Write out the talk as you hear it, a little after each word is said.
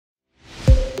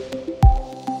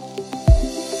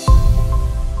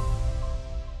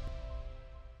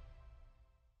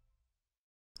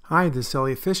Hi, this is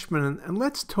Elliot Fishman, and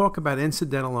let's talk about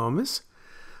incidentalomas.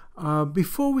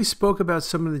 Before we spoke about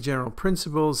some of the general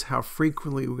principles, how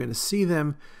frequently we're going to see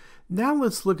them, now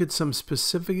let's look at some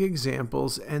specific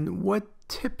examples and what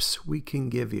tips we can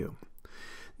give you.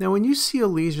 Now, when you see a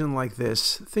lesion like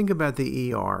this, think about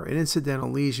the ER, an incidental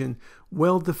lesion,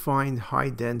 well-defined,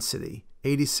 high density,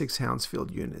 86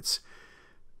 Hounsfield units.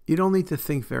 You don't need to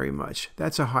think very much.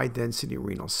 That's a high-density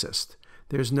renal cyst.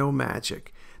 There's no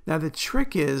magic. Now, the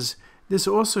trick is, this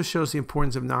also shows the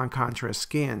importance of non-contrast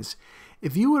scans.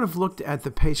 If you would have looked at the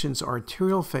patient's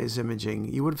arterial phase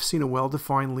imaging, you would have seen a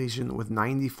well-defined lesion with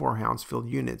 94 Hounsfield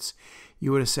units.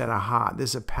 You would have said, aha,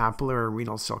 this is a papillary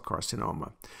renal cell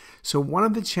carcinoma. So one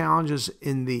of the challenges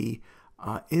in the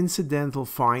incidental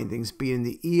findings, be it in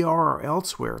the ER or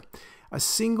elsewhere, a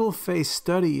single phase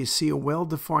study, you see a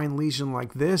well-defined lesion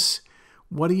like this,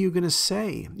 what are you going to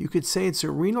say? You could say it's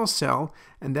a renal cell,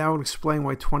 and that would explain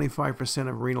why 25%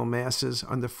 of renal masses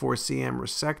under 4 cm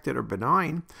resected are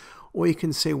benign. Or you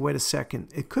can say, wait a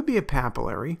second, it could be a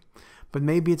papillary, but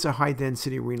maybe it's a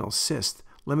high-density renal cyst.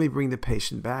 Let me bring the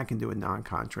patient back and do a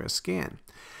non-contrast scan.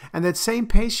 And that same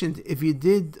patient, if you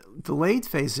did delayed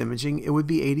phase imaging, it would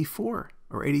be 84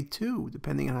 or 82,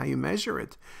 depending on how you measure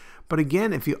it. But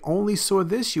again, if you only saw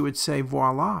this, you would say,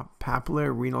 voila,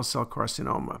 papillary renal cell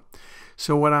carcinoma.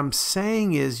 So what I'm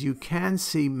saying is you can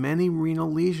see many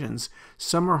renal lesions.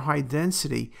 Some are high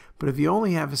density, but if you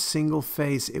only have a single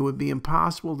phase, it would be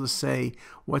impossible to say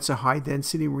what's a high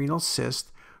density renal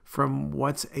cyst from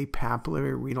what's a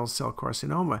papillary renal cell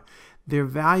carcinoma. Their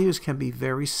values can be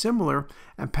very similar,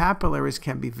 and papillaries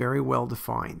can be very well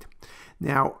defined.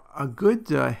 Now, a good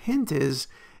hint is,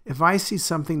 if I see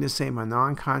something the same on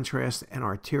non-contrast and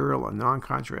arterial or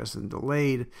non-contrast and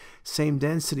delayed, same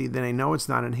density, then I know it's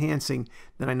not enhancing,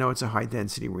 then I know it's a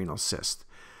high-density renal cyst.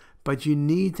 But you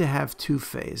need to have two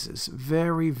phases.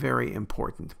 Very, very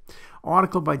important.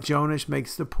 Article by Jonish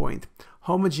makes the point.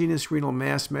 Homogeneous renal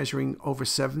mass measuring over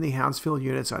 70 Hounsfield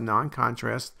units on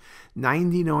non-contrast,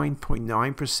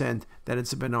 99.9% that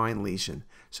it's a benign lesion.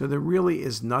 So there really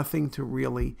is nothing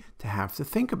to have to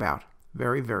think about.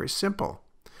 Very, very simple.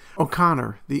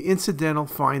 O'Connor, the incidental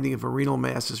finding of a renal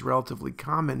mass is relatively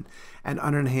common and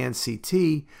unenhanced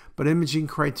CT, but imaging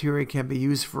criteria can be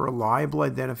used for reliable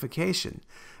identification.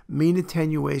 Mean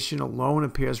attenuation alone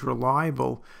appears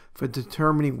reliable for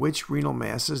determining which renal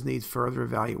masses need further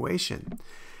evaluation.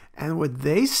 And what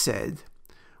they said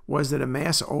was that a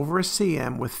mass over a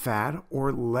cm with fat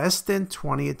or less than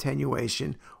 20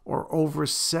 attenuation or over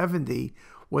 70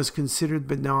 was considered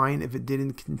benign if it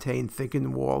didn't contain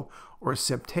thickened wall or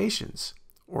septations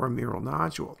or a mural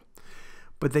nodule.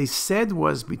 But they said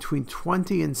was between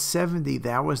 20 and 70,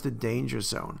 that was the danger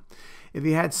zone. If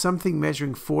you had something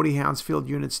measuring 40 Hounsfield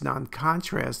units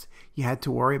non-contrast, you had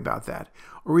to worry about that.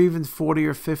 Or even 40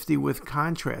 or 50 with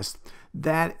contrast.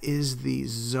 That is the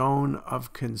zone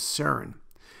of concern.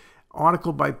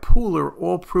 Article by Pooler,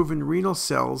 all proven renal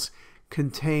cells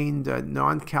contained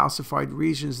non-calcified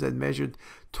regions that measured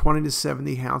 20 to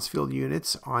 70 Hounsfield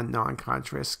units on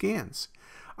non-contrast scans.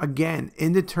 Again,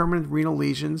 indeterminate renal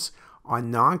lesions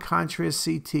on non-contrast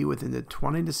CT within the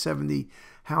 20 to 70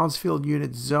 Hounsfield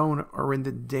unit zone are in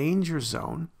the danger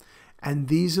zone, and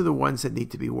these are the ones that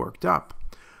need to be worked up.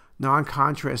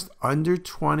 Non-contrast under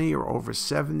 20 or over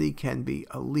 70 can be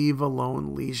a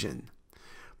leave-alone lesion.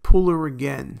 Pooler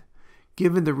again.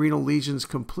 Given the renal lesions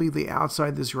completely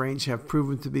outside this range have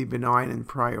proven to be benign in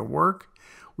prior work,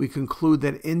 we conclude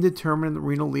that indeterminate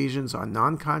renal lesions on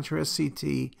non-contrast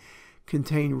CT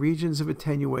contain regions of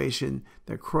attenuation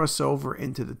that cross over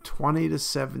into the 20 to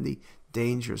 70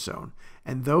 danger zone,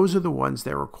 and those are the ones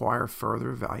that require further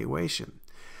evaluation.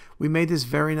 We made this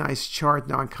very nice chart,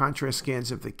 non-contrast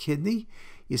scans of the kidney.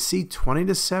 You see 20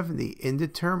 to 70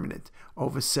 indeterminate,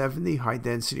 over 70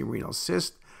 high-density renal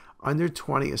cyst, under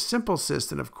 20 a simple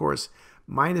cyst, and of course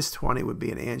minus 20 would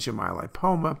be an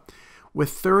angiomyolipoma,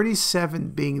 with 37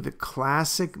 being the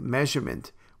classic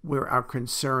measurement where our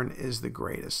concern is the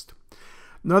greatest.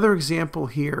 Another example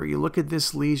here, you look at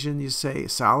this lesion, you say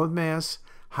solid mass,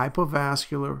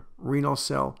 hypovascular, renal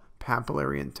cell,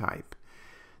 papillary in type.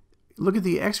 Look at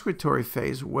the excretory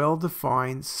phase,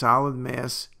 well-defined, solid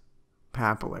mass,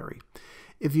 papillary.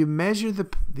 If you measure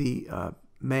the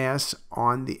mass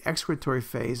on the excretory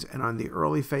phase and on the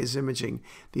early phase imaging,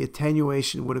 the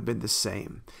attenuation would have been the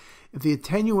same. If the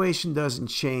attenuation doesn't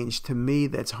change, to me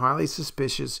that's highly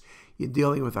suspicious. You're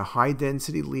dealing with a high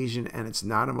density lesion and it's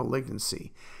not a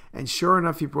malignancy. And sure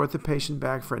enough, you brought the patient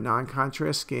back for a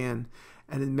non-contrast scan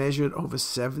and it measured over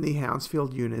 70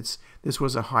 Hounsfield units. This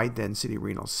was a high density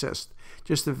renal cyst.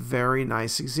 Just a very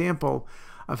nice example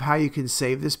of how you can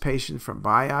save this patient from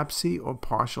biopsy or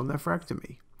partial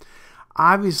nephrectomy.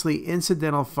 Obviously,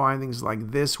 incidental findings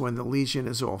like this when the lesion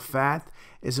is all fat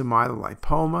is a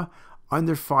myelolipoma.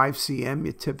 Under 5 cm,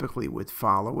 you typically would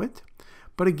follow it.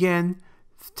 But again,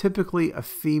 typically a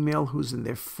female who's in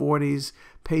their 40s,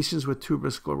 patients with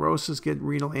tuberous sclerosis get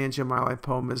renal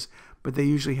angiomyolipomas, but they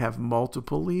usually have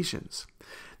multiple lesions.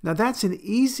 Now that's an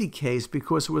easy case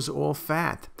because it was all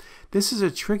fat. This is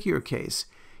a trickier case.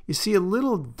 You see a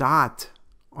little dot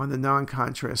on the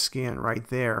non-contrast scan right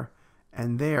there,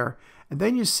 and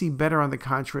then you see better on the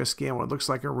contrast scan what looks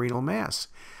like a renal mass.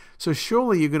 So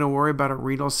surely you're going to worry about a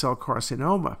renal cell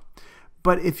carcinoma.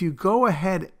 But if you go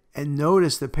ahead and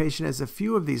notice the patient has a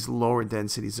few of these lower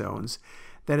density zones,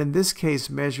 that in this case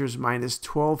measures minus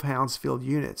 12 Hounsfield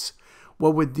units.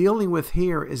 What we're dealing with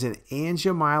here is an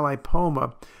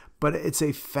angiomyolipoma, but it's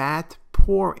a fat,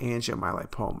 poor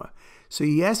angiomyolipoma. So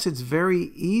yes, it's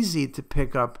very easy to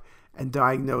pick up and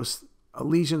diagnose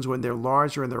lesions when they're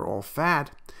larger and they're all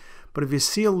fat. But if you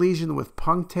see a lesion with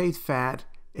punctate fat,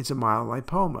 it's a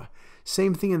myelolipoma.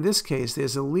 Same thing in this case.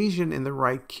 There's a lesion in the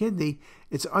right kidney.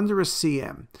 It's under a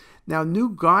cm. Now,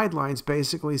 new guidelines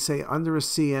basically say under a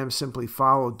cm, simply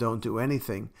follow, don't do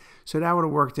anything. So that would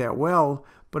have worked out well.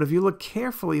 But if you look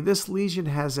carefully, this lesion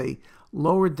has a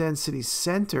lower density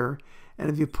center. And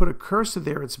if you put a cursor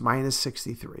there, it's minus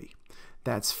 63.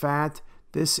 That's fat.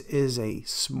 This is a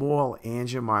small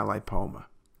angiomyolipoma.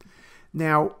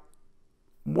 Now,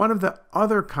 one of the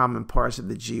other common parts of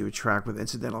the GU tract with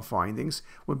incidental findings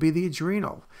would be the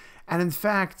adrenal. And in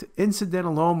fact,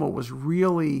 incidentaloma was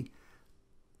really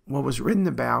what was written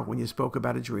about when you spoke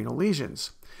about adrenal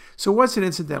lesions. So what's an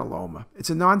incidentaloma?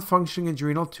 It's a non-functioning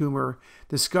adrenal tumor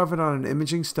discovered on an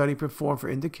imaging study performed for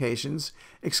indications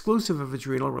exclusive of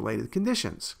adrenal-related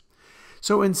conditions.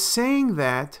 So in saying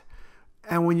that,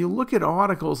 and when you look at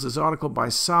articles, this article by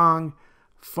Song,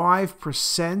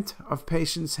 5% of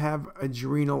patients have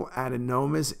adrenal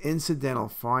adenomas, incidental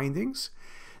findings.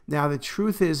 Now, the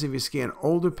truth is, if you scan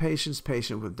older patients,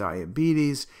 patients with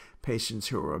diabetes, patients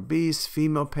who are obese,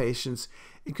 female patients,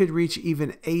 it could reach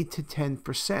even 8 to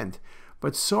 10%.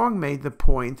 But Song made the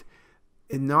point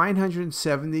in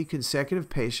 970 consecutive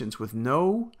patients with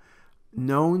no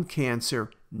known cancer,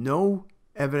 no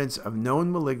evidence of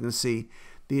known malignancy,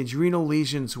 the adrenal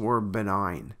lesions were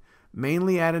benign.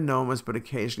 Mainly adenomas, but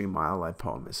occasionally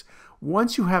myelolipomas.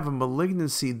 Once you have a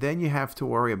malignancy, then you have to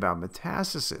worry about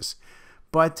metastasis.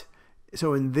 But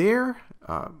so in their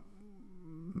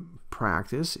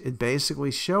practice, it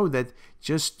basically showed that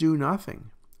just do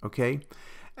nothing, okay?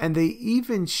 And they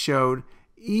even showed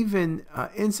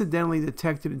incidentally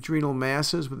detected adrenal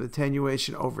masses with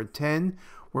attenuation over 10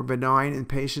 were benign in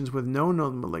patients with no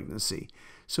known malignancy.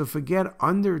 So forget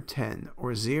under 10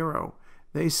 or 0.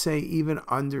 They say even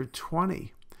under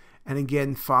 20. And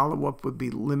again, follow-up would be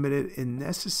limited and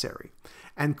necessary.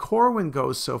 And Corwin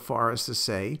goes so far as to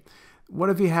say, what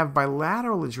if you have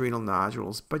bilateral adrenal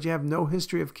nodules, but you have no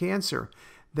history of cancer?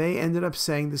 They ended up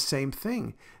saying the same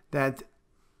thing, that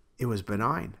it was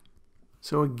benign.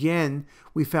 So again,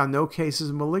 we found no cases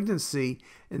of malignancy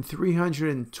in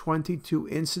 322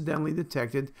 incidentally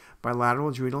detected bilateral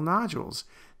adrenal nodules.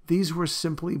 These were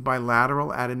simply bilateral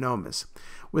adenomas.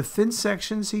 With thin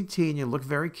section CT, and you look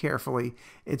very carefully,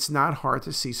 it's not hard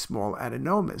to see small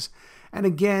adenomas. And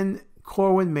again,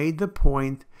 Corwin made the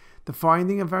point, the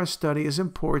finding of our study is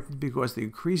important because the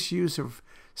increased use of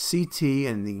CT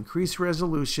and the increased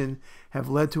resolution have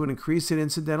led to an increase in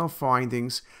incidental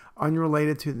findings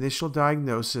unrelated to initial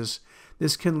diagnosis.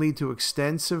 This can lead to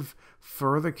extensive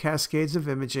further cascades of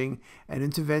imaging and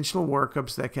interventional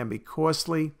workups that can be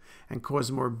costly and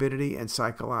cause morbidity and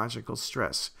psychological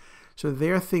stress. So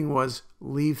their thing was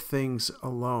leave things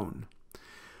alone.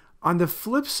 On the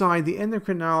flip side, the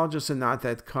endocrinologists are not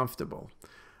that comfortable.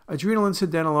 Adrenal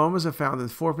incidentalomas are found in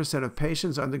 4% of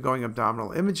patients undergoing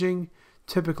abdominal imaging,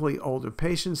 typically older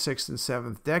patients, 6th and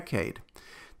 7th decade.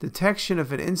 Detection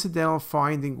of an incidental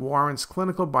finding warrants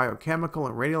clinical, biochemical,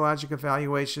 and radiologic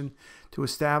evaluation to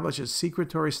establish its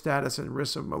secretory status and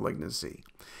risk of malignancy.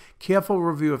 Careful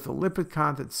review of the lipid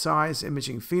content, size,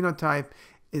 imaging phenotype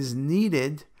is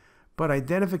needed, but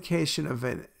identification of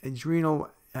an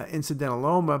adrenal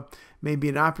incidentaloma may be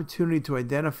an opportunity to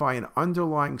identify an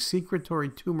underlying secretory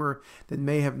tumor that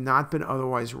may have not been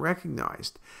otherwise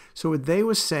recognized. So what they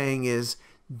were saying is,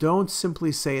 don't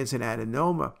simply say it's an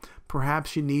adenoma.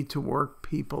 Perhaps you need to work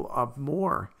people up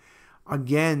more.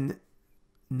 Again,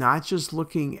 not just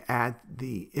looking at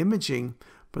the imaging,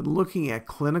 but looking at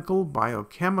clinical,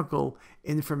 biochemical,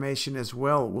 information as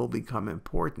well will become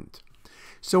important.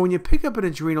 So when you pick up an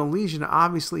adrenal lesion,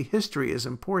 obviously history is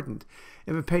important.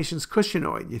 If a patient's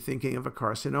cushingoid, you're thinking of a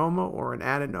carcinoma or an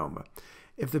adenoma.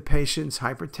 If the patient's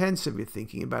hypertensive, you're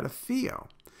thinking about a pheo.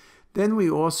 Then we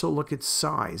also look at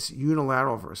size,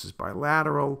 unilateral versus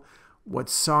bilateral. What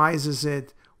size is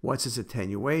it? What's its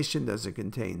attenuation? Does it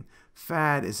contain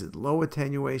fat? Is it low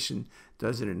attenuation?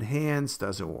 Does it enhance?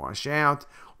 Does it wash out?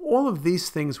 All of these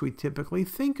things we typically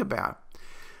think about.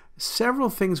 Several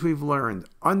things we've learned.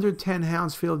 Under 10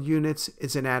 Hounsfield units,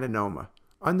 it's an adenoma.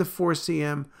 Under 4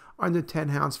 cm, under 10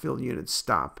 Hounsfield units,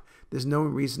 stop. There's no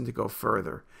reason to go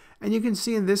further. And you can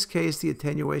see in this case, the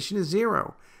attenuation is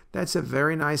 0. That's a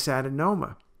very nice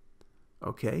adenoma.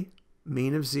 Okay,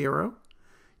 mean of 0.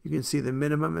 You can see the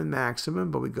minimum and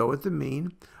maximum, but we go with the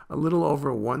mean, a little over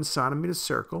a 1 centimeter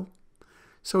circle.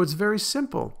 So it's very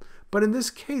simple. But in this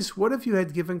case, what if you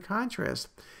had given contrast?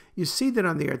 You see that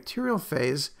on the arterial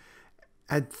phase,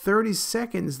 at 30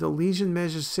 seconds, the lesion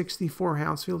measures 64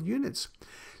 Hounsfield units.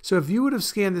 So if you would have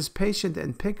scanned this patient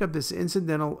and picked up this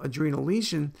incidental adrenal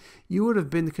lesion, you would have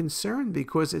been concerned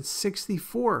because it's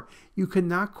 64. You could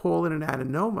not call it an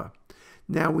adenoma.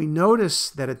 Now we notice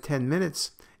that at 10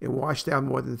 minutes, it washed out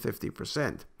more than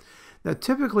 50%. Now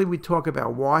typically we talk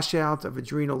about washout of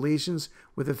adrenal lesions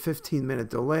with a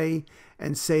 15-minute delay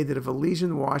and say that if a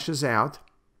lesion washes out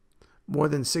more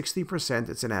than 60%,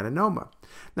 it's an adenoma.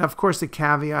 Now of course the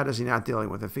caveat is you're not dealing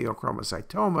with a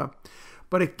pheochromocytoma,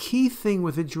 but a key thing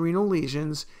with adrenal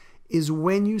lesions is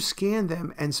when you scan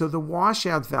them, and so the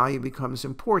washout value becomes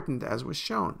important, as was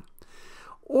shown.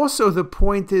 Also, the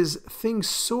point is things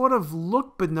sort of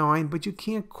look benign, but you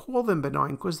can't call them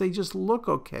benign because they just look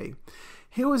okay.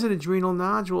 Here was an adrenal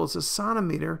nodule. It's a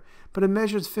sonometer, but it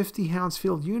measures 50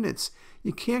 Hounsfield units.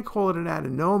 You can't call it an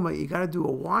adenoma. You got to do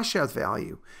a washout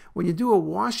value. When you do a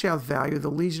washout value, the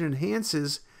lesion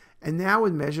enhances, and now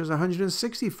it measures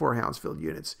 164 Hounsfield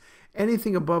units.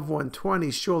 Anything above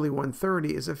 120, surely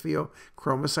 130, is a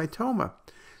pheochromocytoma.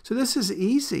 So this is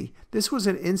easy. This was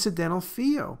an incidental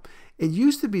pheo. It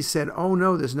used to be said, oh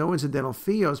no, there's no incidental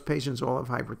pheos. Patients all have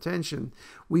hypertension.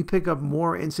 We pick up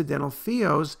more incidental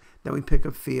pheos than we pick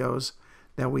up pheos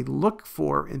that we look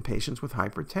for in patients with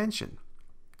hypertension.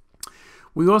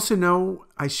 We also know,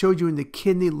 I showed you in the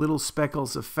kidney little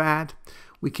speckles of fat.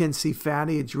 We can see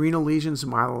fatty adrenal lesions,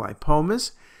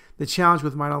 myelolipomas. The challenge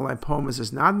with myelolipomas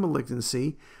is not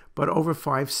malignancy, but over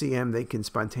 5 cm they can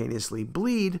spontaneously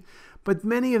bleed, but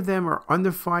many of them are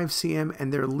under 5 cm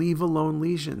and they're leave-alone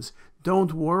lesions.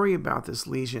 Don't worry about this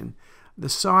lesion. The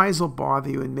size will bother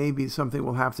you and maybe something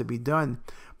will have to be done,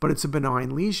 but it's a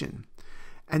benign lesion.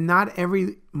 And not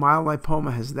every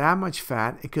myelolipoma has that much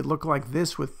fat. It could look like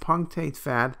this with punctate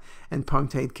fat and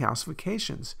punctate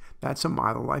calcifications. That's a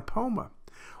myelolipoma.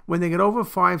 When they get over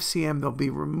 5 cm, they'll be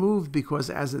removed because,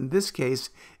 as in this case,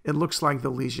 it looks like the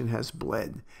lesion has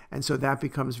bled. And so that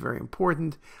becomes very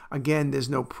important. Again, there's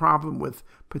no problem with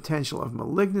potential of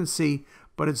malignancy,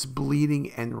 but it's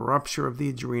bleeding and rupture of the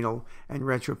adrenal and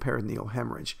retroperitoneal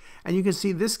hemorrhage. And you can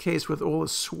see this case with all the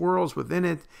swirls within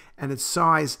it and its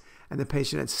size, and the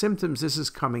patient had symptoms. This is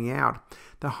coming out.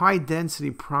 The high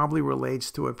density probably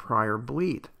relates to a prior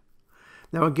bleed.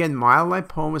 Now again,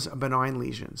 myelolipomas are benign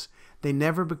lesions. They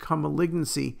never become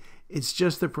malignancy. It's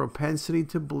just the propensity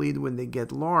to bleed when they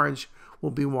get large will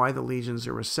be why the lesions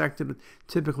are resected,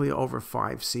 typically over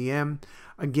 5 cm.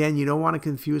 Again, you don't want to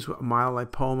confuse a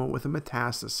myelolipoma with a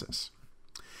metastasis.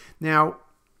 Now,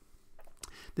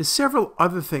 there's several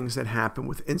other things that happen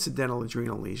with incidental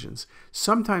adrenal lesions.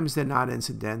 Sometimes they're not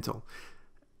incidental,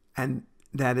 and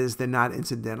that is, they're not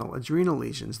incidental adrenal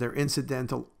lesions. They're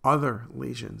incidental other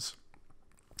lesions.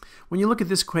 When you look at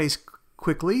this case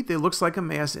quickly, it looks like a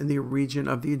mass in the region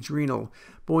of the adrenal.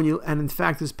 And in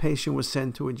fact, this patient was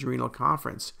sent to adrenal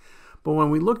conference. But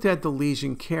when we looked at the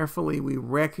lesion carefully, we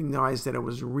recognized that it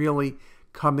was really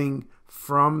coming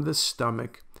from the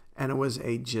stomach, and it was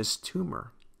a GIST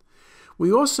tumor.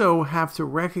 We also have to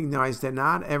recognize that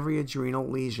not every adrenal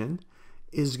lesion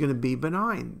is going to be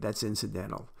benign. That's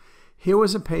incidental. Here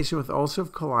was a patient with ulcerative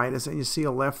colitis, and you see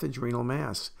a left adrenal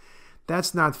mass.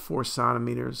 That's not 4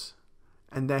 centimeters,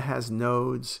 and that has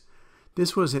nodes.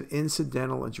 This was an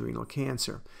incidental adrenal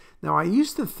cancer. Now, I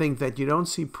used to think that you don't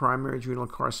see primary adrenal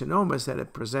carcinomas, that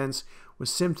it presents with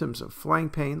symptoms of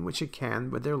flank pain, which it can,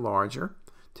 but they're larger,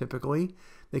 typically.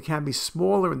 They can be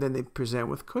smaller, and then they present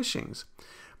with Cushing's.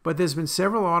 But there's been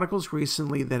several articles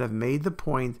recently that have made the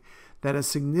point that a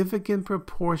significant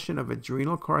proportion of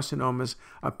adrenal carcinomas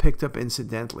are picked up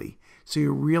incidentally. So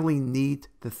you really need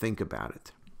to think about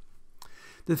it.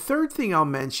 The third thing I'll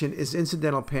mention is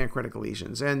incidental pancreatic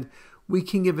lesions. And We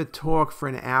can give a talk for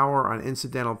an hour on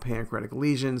incidental pancreatic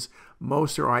lesions.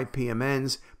 Most are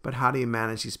IPMNs, but how do you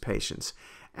manage these patients?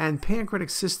 And pancreatic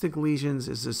cystic lesions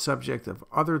is the subject of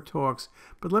other talks,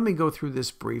 but let me go through this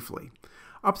briefly.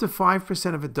 Up to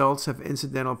 5% of adults have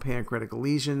incidental pancreatic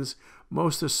lesions.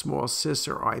 Most are small cysts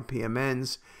or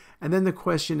IPMNs. And then the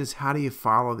question is, how do you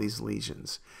follow these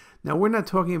lesions? Now, we're not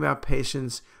talking about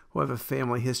patients who have a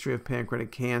family history of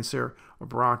pancreatic cancer or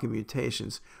BRCA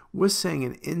mutations. We're saying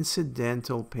an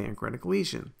incidental pancreatic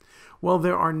lesion. Well,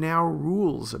 there are now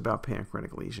rules about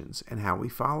pancreatic lesions and how we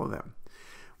follow them.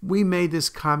 We made this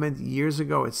comment years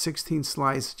ago at 16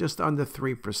 slices, just under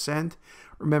 3%.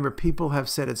 Remember, people have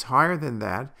said it's higher than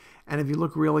that, and if you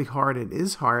look really hard, it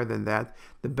is higher than that.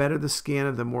 The better the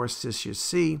scanner, the more cysts you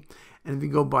see, and if you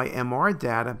go by MR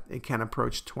data, it can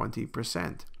approach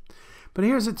 20%. But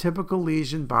here's a typical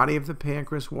lesion, body of the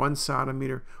pancreas, 1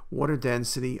 centimeter, water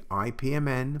density,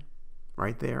 IPMN,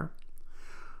 right there.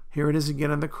 Here it is again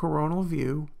on the coronal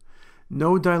view.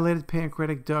 No dilated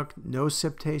pancreatic duct, no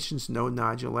septations, no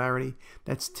nodularity.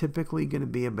 That's typically going to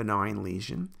be a benign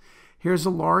lesion. Here's a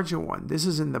larger one. This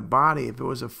is in the body. If it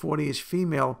was a 40-ish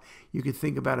female, you could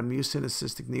think about a mucinous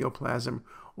cystic neoplasm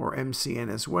or MCN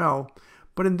as well.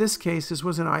 But in this case, this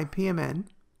was an IPMN.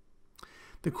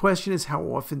 The question is, how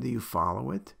often do you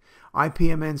follow it?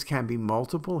 IPMNs can be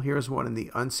multiple. Here's one in the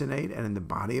uncinate and in the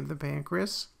body of the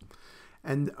pancreas.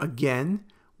 And again,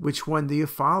 which one do you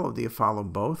follow? Do you follow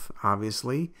both?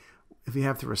 Obviously, if you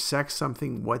have to resect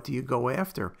something, what do you go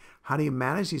after? How do you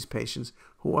manage these patients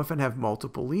who often have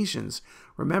multiple lesions?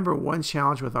 Remember, one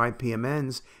challenge with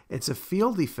IPMNs, it's a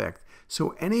field defect.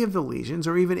 So any of the lesions,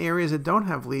 or even areas that don't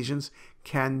have lesions,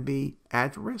 can be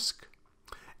at risk.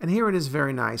 And here it is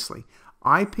very nicely.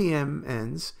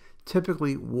 IPMNs,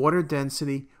 typically water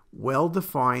density,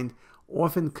 well-defined,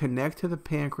 often connect to the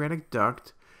pancreatic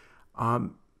duct.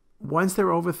 Once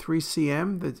they're over 3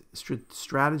 cm, the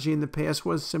strategy in the past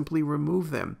was simply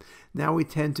remove them. Now we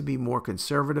tend to be more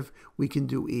conservative. We can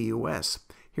do EUS.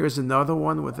 Here's another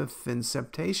one with a thin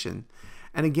septation.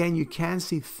 And again, you can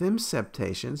see thin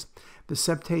septations. The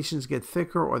septations get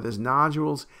thicker or there's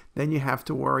nodules. Then you have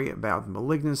to worry about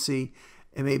malignancy.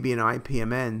 It may be an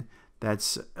IPMN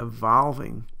that's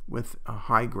evolving with a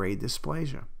high-grade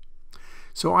dysplasia.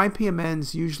 So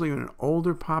IPMNs usually are in an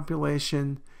older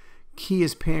population. Key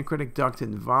is pancreatic duct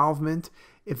involvement.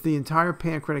 If the entire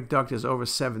pancreatic duct is over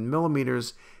 7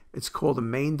 millimeters, it's called a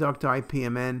main duct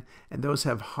IPMN, and those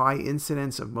have high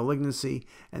incidence of malignancy,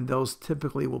 and those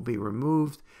typically will be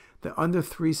removed. The under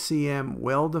 3 cm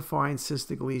well-defined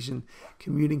cystic lesion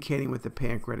communicating with the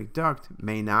pancreatic duct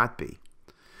may not be.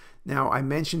 Now, I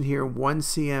mentioned here 1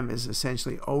 cm is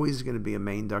essentially always going to be a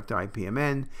main duct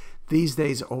IPMN. These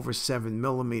days, over 7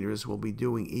 millimeters, we'll be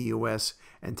doing EUS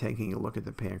and taking a look at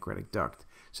the pancreatic duct.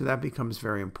 So that becomes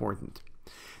very important.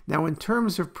 Now, in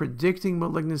terms of predicting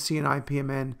malignancy in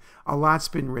IPMN, a lot's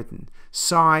been written.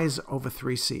 Size over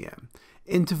 3 cm.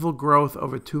 Interval growth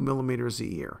over 2 millimeters a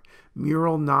year.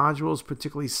 Mural nodules,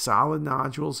 particularly solid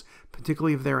nodules,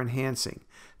 particularly if they're enhancing.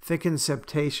 Thickened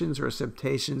septations or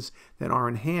septations that are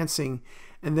enhancing.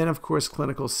 And then, of course,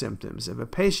 clinical symptoms. If a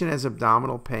patient has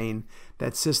abdominal pain,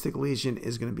 that cystic lesion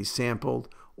is going to be sampled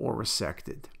or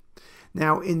resected.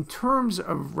 Now, in terms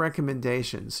of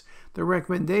recommendations, the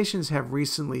recommendations have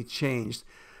recently changed.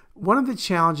 One of the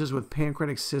challenges with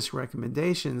pancreatic cyst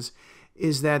recommendations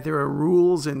is that there are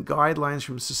rules and guidelines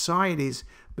from societies,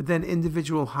 but then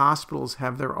individual hospitals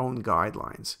have their own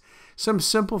guidelines. Some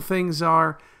simple things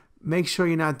are, make sure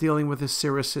you're not dealing with a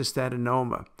serous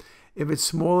cystadenoma. If it's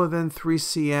smaller than 3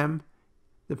 cm,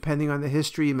 depending on the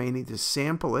history, you may need to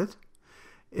sample it.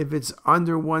 If it's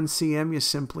under 1 cm, you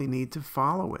simply need to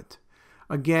follow it.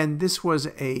 Again, this was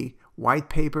a white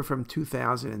paper from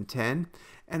 2010,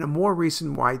 and a more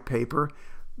recent white paper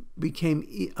became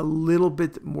a little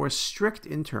bit more strict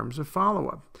in terms of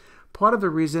follow-up. Part of the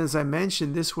reason, as I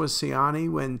mentioned, this was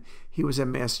Ciani when he was at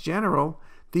Mass General.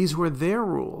 These were their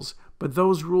rules, but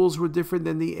those rules were different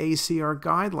than the ACR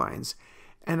guidelines.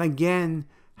 And again,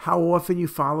 how often you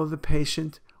follow the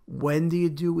patient, when do you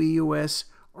do EUS,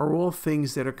 are all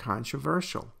things that are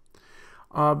controversial.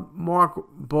 Mark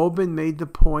Bobin made the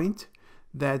point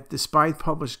that despite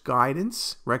published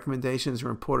guidance, recommendations or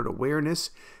reported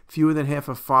awareness, fewer than half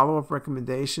of follow-up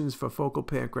recommendations for focal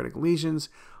pancreatic lesions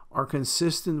are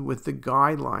consistent with the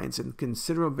guidelines, and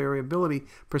considerable variability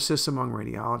persists among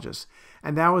radiologists.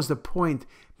 And that was the point.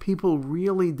 People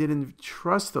really didn't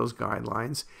trust those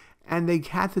guidelines, and they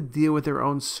had to deal with their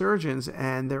own surgeons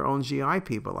and their own GI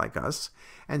people like us.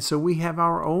 And so we have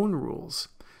our own rules.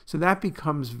 So that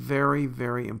becomes very,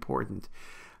 very important.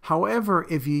 However,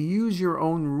 if you use your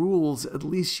own rules, at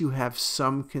least you have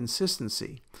some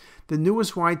consistency. The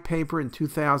newest white paper in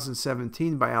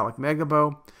 2017 by Alec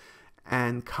Megabo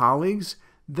and colleagues,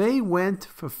 they went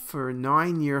for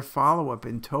 9-year follow-up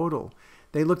in total.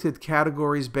 They looked at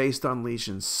categories based on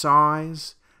lesion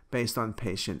size, based on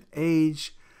patient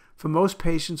age. For most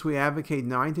patients, we advocate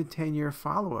 9 to 10-year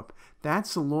follow-up.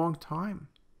 That's a long time.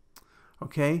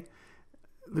 Okay?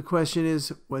 The question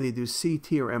is whether you do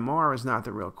CT or MR is not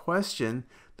the real question.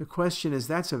 The question is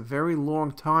that's a very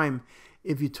long time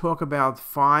if you talk about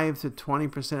 5 to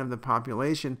 20% of the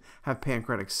population have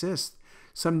pancreatic cysts.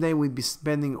 Someday we'd be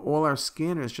spending all our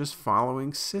scanners just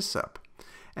following cysts up.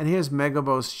 And here's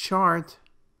Megabo's chart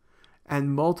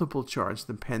and multiple charts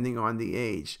depending on the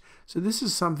age. So this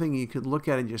is something you could look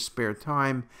at in your spare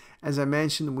time. As I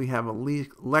mentioned, we have a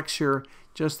lecture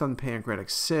just on pancreatic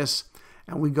cysts,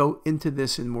 and we go into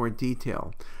this in more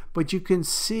detail. But you can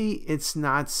see it's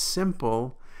not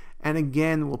simple. And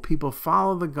again, will people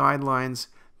follow the guidelines?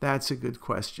 That's a good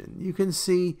question. You can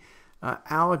see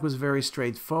Alec was very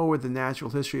straightforward. The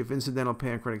natural history of incidental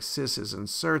pancreatic cysts is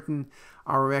uncertain.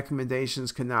 Our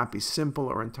recommendations cannot be simple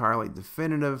or entirely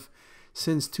definitive.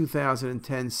 Since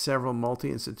 2010, several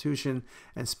multi-institution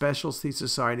and specialty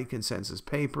society consensus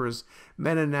papers,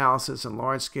 meta-analysis, and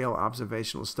large-scale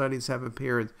observational studies have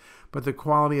appeared, but the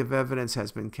quality of evidence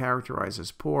has been characterized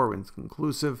as poor and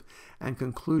inconclusive, and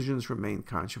conclusions remain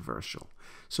controversial.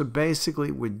 So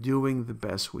basically, we're doing the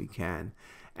best we can.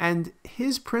 And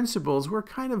his principles were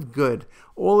kind of good.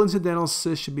 All incidental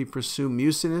cysts should be presumed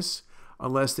mucinous,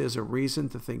 unless there's a reason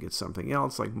to think it's something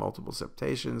else, like multiple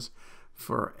septations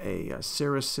for a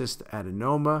serous cyst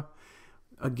adenoma.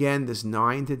 Again, this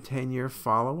 9 to 10-year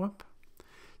follow-up.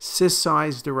 Cyst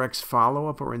size directs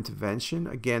follow-up or intervention.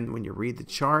 Again, when you read the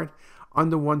chart,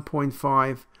 under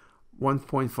 1.5,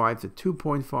 1.5 to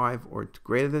 2.5, or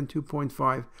greater than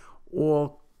 2.5,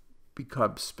 all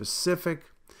become specific.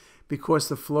 Because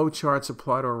the flow charts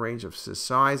apply to a range of cyst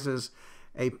sizes,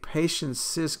 a patient's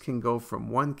cyst can go from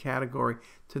one category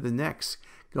to the next.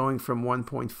 Going from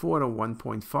 1.4 to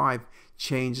 1.5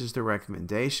 changes the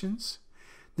recommendations.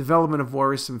 Development of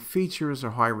worrisome features or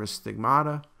high-risk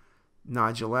stigmata,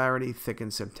 nodularity,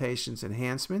 thickened septations,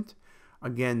 enhancement.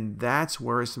 Again, that's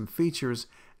worrisome features,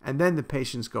 and then the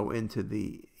patients go into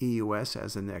the EUS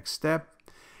as the next step.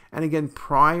 And again,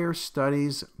 prior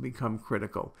studies become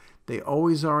critical. They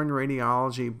always are in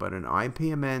radiology, but in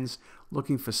IPMNs,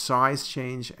 looking for size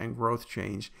change and growth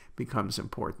change becomes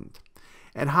important.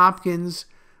 At Hopkins,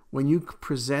 when you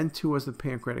present to us the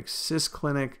pancreatic cyst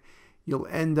clinic, you'll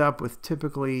end up with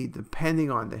typically,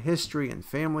 depending on the history and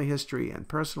family history and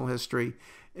personal history,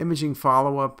 imaging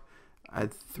follow-up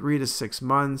at 3 to 6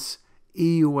 months,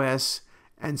 EUS,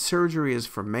 and surgery is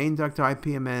for main duct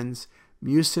IPMNs,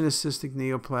 mucinous cystic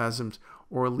neoplasms,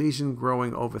 or a lesion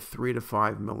growing over 3 to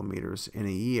 5 millimeters in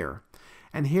a year.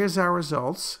 And here's our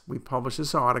results. We published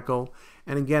this article,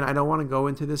 and again, I don't want to go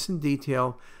into this in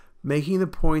detail, making the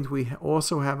point we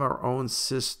also have our own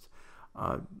cyst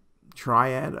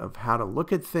triad of how to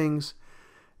look at things.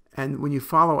 And when you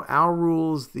follow our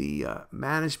rules, the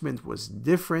management was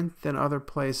different than other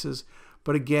places.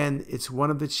 But again, it's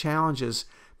one of the challenges.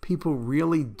 People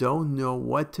really don't know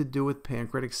what to do with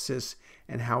pancreatic cysts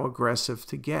and how aggressive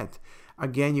to get.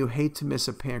 Again, you hate to miss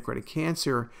a pancreatic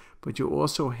cancer, but you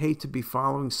also hate to be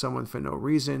following someone for no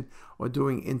reason or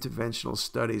doing interventional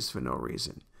studies for no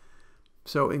reason.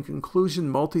 So in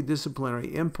conclusion,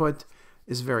 multidisciplinary input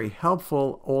is very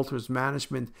helpful, alters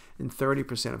management in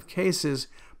 30% of cases,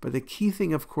 but the key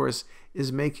thing, of course,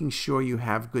 is making sure you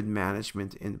have good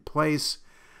management in place.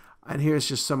 And here's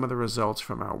just some of the results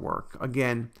from our work.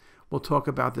 Again, we'll talk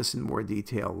about this in more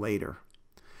detail later.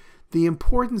 The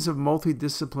importance of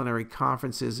multidisciplinary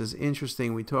conferences is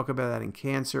interesting. We talk about that in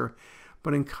cancer,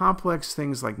 but in complex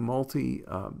things like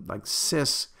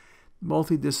cysts,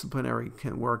 multidisciplinary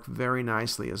can work very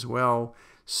nicely as well.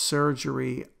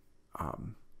 Surgery,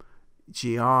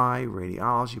 GI,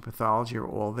 radiology, pathology are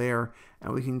all there,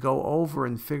 and we can go over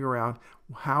and figure out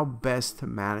how best to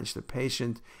manage the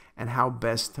patient and how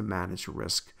best to manage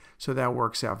risk. So that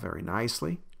works out very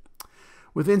nicely.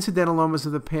 With incidentalomas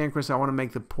of the pancreas, I want to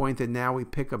make the point that now we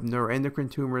pick up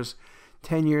neuroendocrine tumors.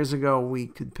 10 years ago, we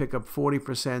could pick up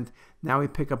 40%. Now we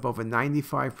pick up over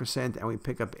 95%, and we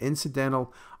pick up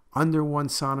incidental under 1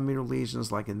 centimeter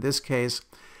lesions, like in this case.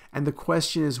 And the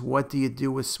question is, what do you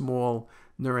do with small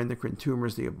neuroendocrine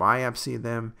tumors? Do you biopsy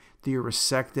them? Do you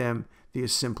resect them? Do you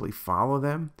simply follow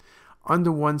them?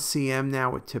 Under 1 cm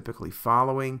now, we're typically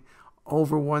following.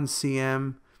 Over 1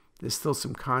 cm, there's still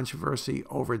some controversy.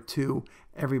 Over 2,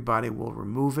 everybody will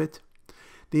remove it.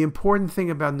 The important thing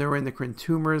about neuroendocrine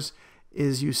tumors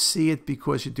is you see it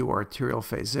because you do arterial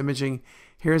phase imaging.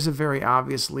 Here's a very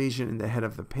obvious lesion in the head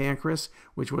of the pancreas,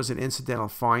 which was an incidental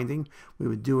finding. We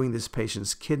were doing this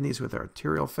patient's kidneys with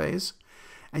arterial phase.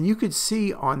 And you could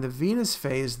see on the venous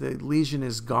phase, the lesion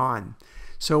is gone.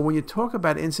 So when you talk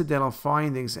about incidental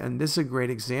findings, and this is a great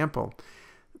example,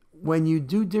 when you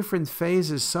do different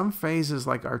phases, some phases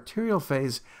like arterial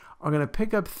phase are going to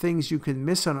pick up things you can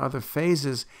miss on other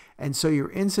phases, and so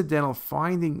your incidental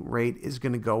finding rate is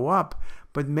going to go up,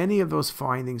 but many of those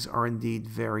findings are indeed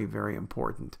very, very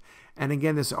important. And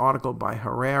again, this article by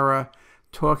Herrera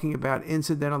talking about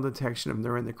incidental detection of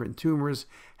neuroendocrine tumors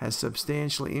has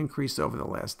substantially increased over the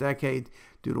last decade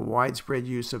due to widespread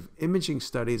use of imaging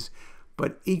studies,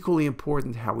 but equally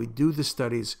important how we do the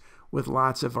studies with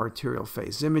lots of arterial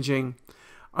phase imaging.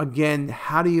 Again,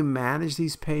 how do you manage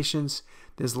these patients?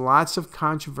 There's lots of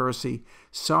controversy.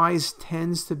 Size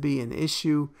tends to be an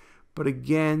issue, but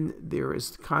again, there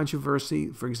is controversy,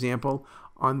 for example,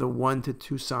 on the 1 to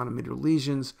 2 centimeter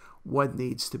lesions, what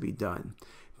needs to be done.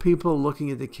 People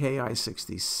looking at the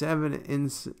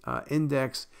Ki-67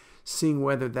 index, seeing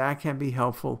whether that can be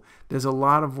helpful. There's a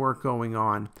lot of work going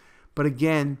on. But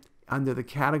again, under the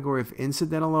category of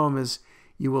incidentalomas,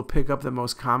 you will pick up the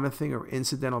most common thing are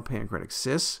incidental pancreatic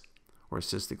cysts or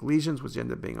cystic lesions, which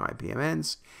end up being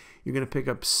IPMNs. You're going to pick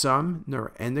up some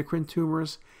neuroendocrine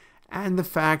tumors. And the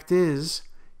fact is,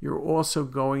 you're also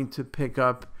going to pick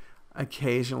up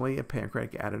occasionally a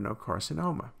pancreatic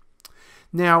adenocarcinoma.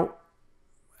 Now,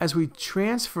 as we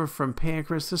transfer from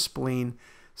pancreas to spleen,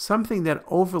 something that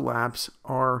overlaps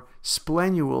are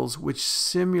splenules, which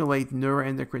simulate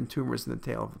neuroendocrine tumors in the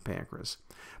tail of the pancreas.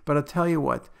 But I'll tell you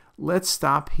what, let's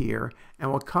stop here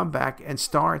and we'll come back and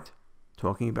start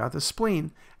talking about the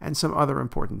spleen and some other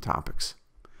important topics.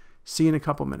 See you in a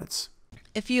couple minutes.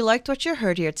 If you liked what you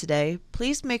heard here today,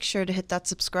 please make sure to hit that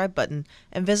subscribe button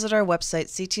and visit our website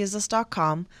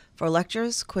CTisus.com for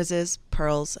lectures, quizzes,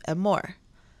 pearls, and more.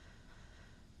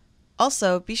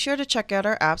 Also, be sure to check out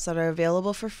our apps that are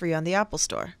available for free on the Apple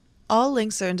Store. All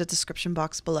links are in the description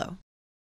box below.